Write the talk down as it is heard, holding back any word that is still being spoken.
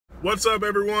What's up,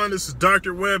 everyone? This is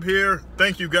Dr. Webb here.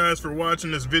 Thank you guys for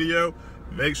watching this video.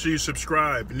 Make sure you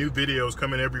subscribe. New videos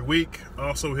coming every week.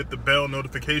 Also hit the bell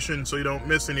notification so you don't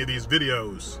miss any of these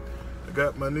videos. I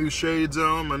got my new shades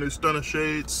on, my new stunner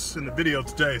shades in the video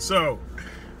today. So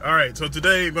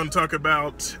today I'm going to talk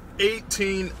about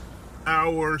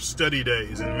 18-hour study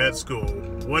days in med school,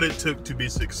 what it took to be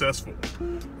successful.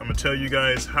 I'm going to tell you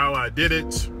guys how I did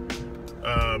it,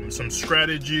 some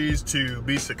strategies to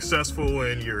be successful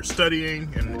in your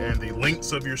studying and the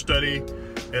lengths of your study,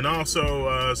 and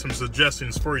also some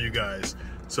suggestions for you guys.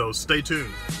 So stay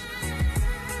tuned.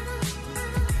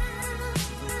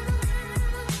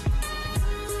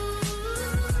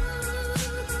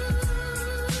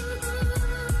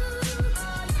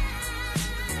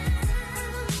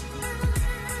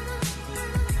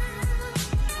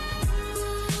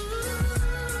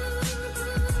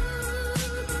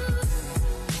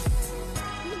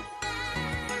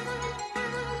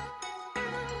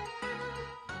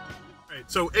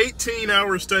 So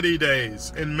 18-hour study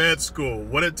days in med school,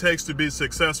 what it takes to be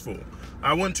successful.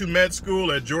 I went to med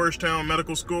school at Georgetown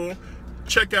Medical School.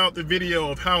 Check out the video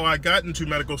of how I got into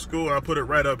medical school. I'll put it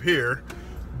right up here.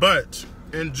 But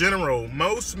in general,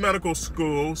 most medical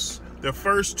schools, the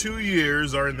first 2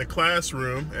 years are in the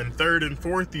classroom and third and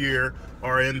fourth year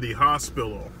are in the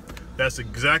hospital. That's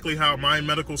exactly how my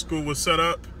medical school was set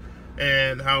up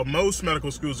and how most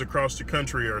medical schools across the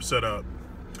country are set up.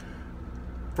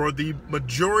 For the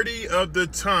majority of the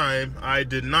time, I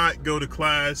did not go to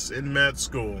class in med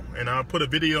school. And I'll put a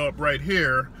video up right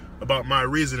here about my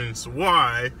reasons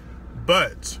why.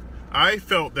 But I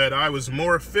felt that I was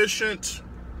more efficient,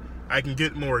 I can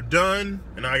get more done,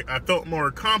 and I felt more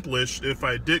accomplished if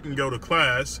I didn't go to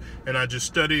class and I just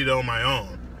studied on my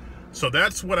own. So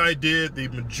that's what I did the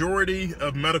majority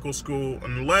of medical school,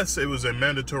 unless it was a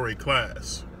mandatory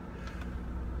class.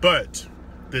 But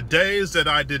the days that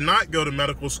I did not go to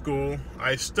medical school,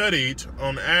 I studied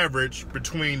on average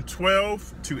between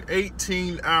 12 to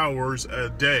 18 hours a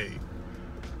day.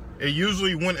 It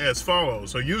usually went as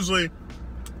follows. So usually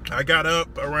I got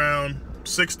up around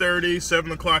 6:30,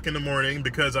 7 o'clock in the morning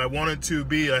because I wanted to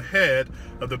be ahead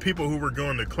of the people who were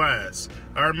going to class.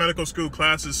 Our medical school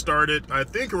classes started, I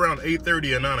think, around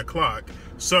 8:30 and 9 o'clock.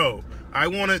 So I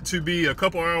wanted to be a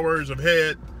couple hours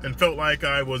ahead and felt like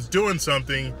I was doing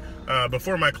something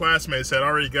before my classmates had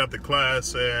already got the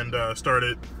class and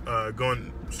started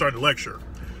lecture.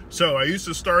 So I used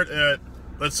to start at,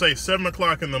 let's say, 7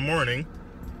 o'clock in the morning,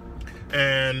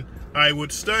 and I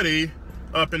would study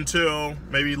up until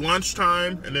maybe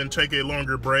lunchtime and then take a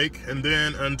longer break, and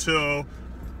then until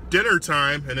dinner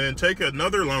time, and then take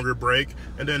another longer break,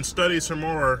 and then study some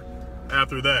more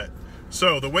after that.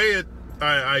 So the way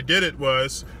I did it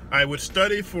was I would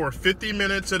study for 50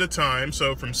 minutes at a time.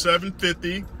 So from 7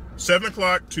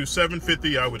 o'clock to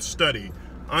 7:50, I would study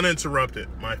uninterrupted.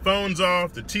 My phone's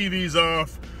off, the TV's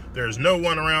off, there's no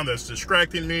one around that's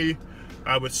distracting me.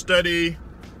 I would study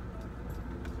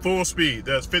full speed.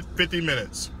 That's 50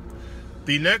 minutes.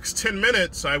 The next 10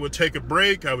 minutes, I would take a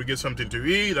break. I would get something to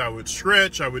eat. I would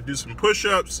stretch. I would do some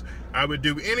push-ups. I would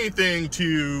do anything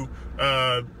to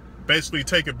basically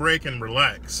take a break and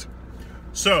relax.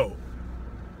 So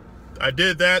I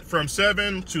did that from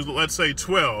 7 to, let's say,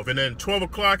 12. And then 12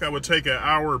 o'clock, I would take an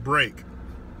hour break.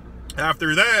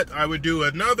 After that, I would do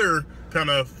another kind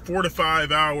of 4 to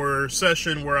 5 hour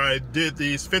session where I did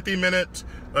these 50 minutes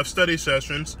of study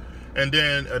sessions and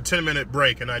then a 10-minute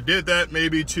break. And I did that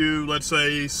maybe to, let's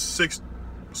say,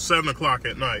 7 o'clock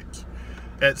at night.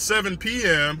 At 7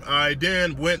 p.m., I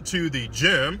then went to the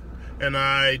gym, and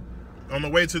on the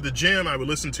way to the gym, I would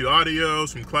listen to audio,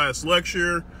 some class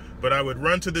lecture, but I would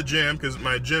run to the gym because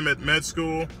my gym at med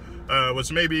school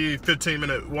was maybe a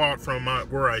 15-minute walk from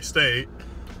where I stayed.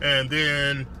 And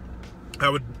then I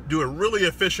would do a really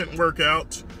efficient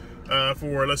workout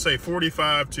for, let's say,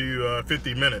 45 to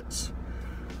 50 minutes.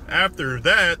 After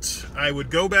that, I would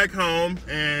go back home,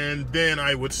 and then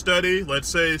I would study, let's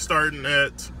say, starting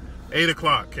at 8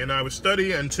 o'clock. And I would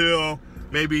study until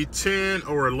maybe 10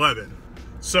 or 11.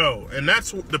 So, and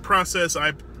that's the process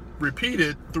I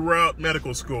repeated throughout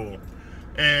medical school.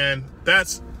 And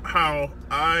that's how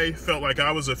I felt like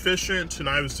I was efficient and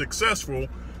I was successful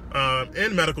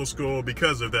in medical school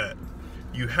because of that.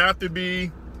 You have to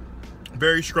be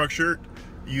very structured.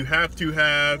 You have to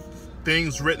have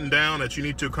things written down that you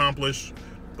need to accomplish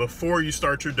before you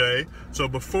start your day. So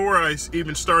before I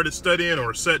even started studying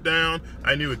or sat down,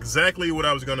 I knew exactly what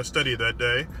I was going to study that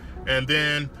day. And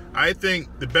then I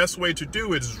think the best way to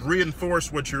do it is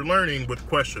reinforce what you're learning with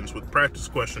questions, with practice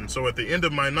questions. So at the end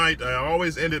of my night, I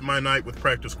always ended my night with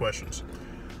practice questions.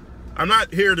 I'm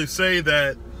not here to say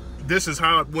that this is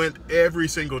how it went every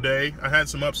single day. I had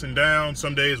some ups and downs.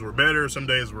 Some days were better, some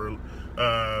days were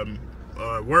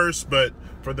worse, but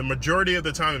for the majority of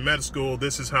the time in med school,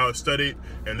 this is how I studied,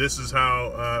 and this is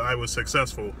how I was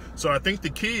successful. So I think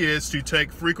the key is to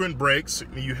take frequent breaks.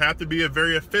 You have to be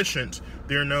very efficient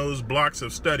during those blocks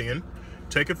of studying.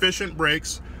 Take efficient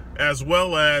breaks, as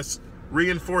well as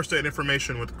reinforce that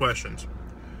information with questions.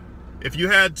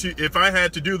 If I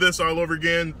had to do this all over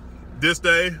again this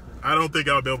day, I don't think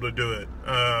I'll be able to do it.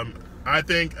 I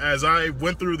think as I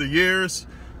went through the years,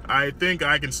 I think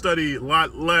I can study a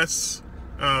lot less.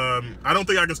 I don't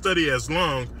think I can study as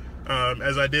long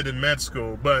as I did in med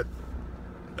school, but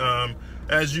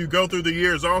as you go through the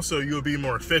years also, you'll be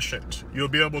more efficient. You'll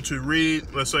be able to read,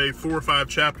 let's say, 4 or 5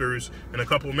 chapters in a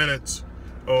couple minutes,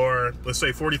 or let's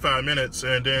say 45 minutes,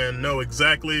 and then know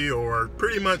exactly or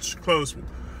pretty much close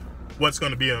what's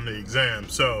going to be on the exam.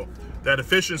 So that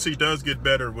efficiency does get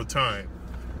better with time.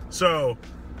 So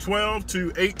 12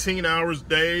 to 18 hours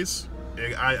days.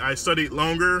 I studied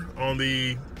longer on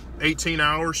the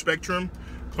 18-hour spectrum,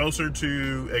 closer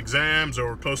to exams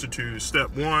or closer to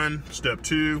step 1, step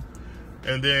 2,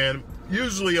 and then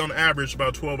usually on average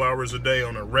about 12 hours a day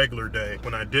on a regular day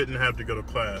when I didn't have to go to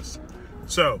class.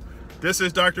 So this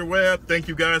is Dr. Webb. Thank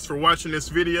you guys for watching this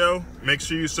video. Make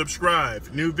sure you subscribe.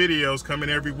 New videos coming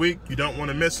every week. You don't want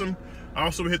to miss them.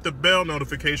 Also hit the bell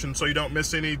notification so you don't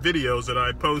miss any videos that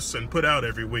I post and put out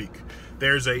every week.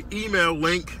 There's an email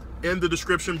link in the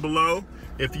description below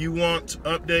if you want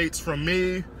updates from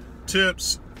me,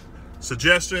 tips,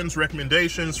 suggestions,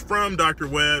 recommendations from Dr.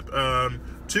 Webb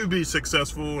to be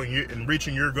successful in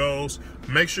reaching your goals.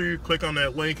 Make sure you click on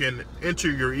that link and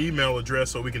enter your email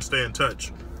address so we can stay in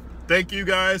touch. Thank you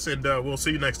guys, and we'll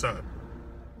see you next time.